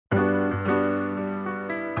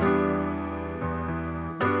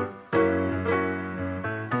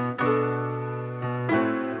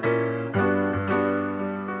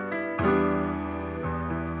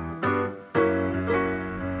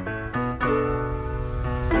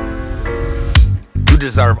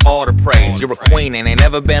deserve all the praise. You're a queen and ain't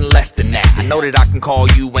never been less than that. I know that I can call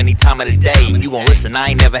you any time of the day. You gon' listen, I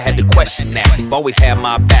ain't never had to question that. You've always had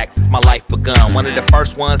my back since my life begun. One of the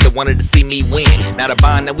first ones that wanted to see me win. Now the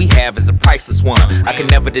bond that we have is a priceless one. I can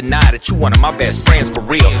never deny that you one of my best friends for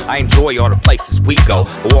real. I enjoy all the places we go,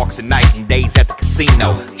 walks at night and days at the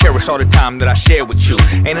casino. Cherish all the time that I share with you.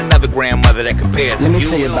 Ain't another grandmother that compares to you. Let me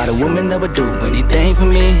tell you about a woman that would do anything for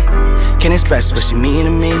me. Can't express what she mean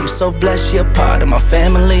to me. I'm so blessed she a part of my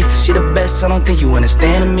family. She the best, I don't think you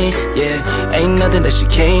understand me. Yeah, ain't nothing that she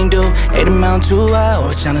can't do. Ain't a mountain too high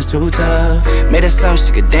or a challenge too tough. Made her something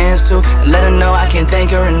she could dance to and let her know I can't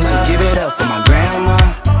thank her enough. So give it up for my grandma.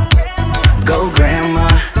 Go grandma.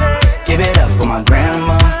 Give it up for my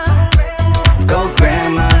grandma. Go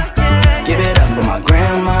grandma. Give it up for my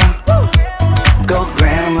grandma. Go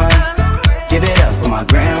grandma. Give it up for my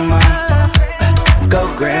grandma.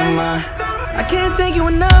 Go grandma. I can't thank you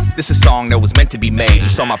enough. This is a song that was meant to be made. You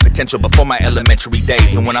saw my potential before my elementary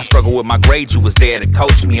days. And when I struggled with my grades, you was there to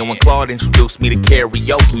coach me. And when Claude introduced me to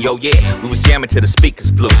karaoke, oh yeah, we was jamming till the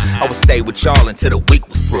speakers blew. I would stay with y'all until the week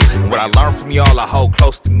was through. And what I learned from y'all, I hold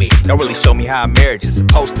close to me. Don't really show me how a marriage is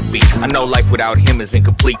supposed to be. I know life without him is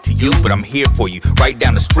incomplete to you, but I'm here for you, right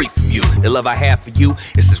down the street from you. The love I have for you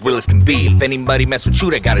is as real as can be. If anybody mess with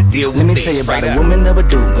you, they gotta deal with this. Let me tell you about a woman that would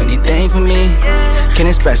do anything for me. Can't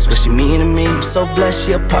express what she mean to me. I'm so blessed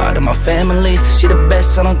she a part of my family. She the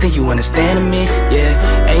best, I don't think you understand me.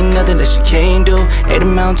 Yeah, ain't nothing that she can't do. Ain't a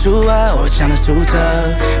mountain too high or a challenge too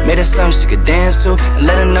tough. Made her something she could dance to and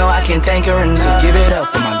let her know I can't thank her enough. So give it up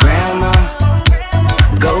for my grandma.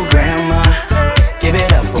 Go grandma. Give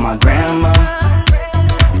it up for my grandma.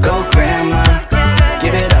 Go grandma.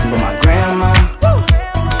 Give it up for my grandma.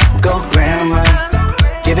 Go grandma.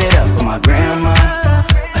 Give it up for my grandma.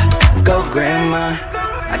 Go grandma.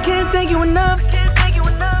 I can't thank you enough.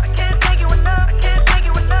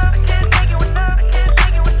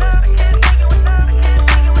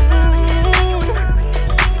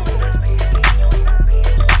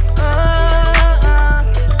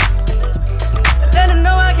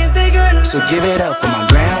 So give it up for my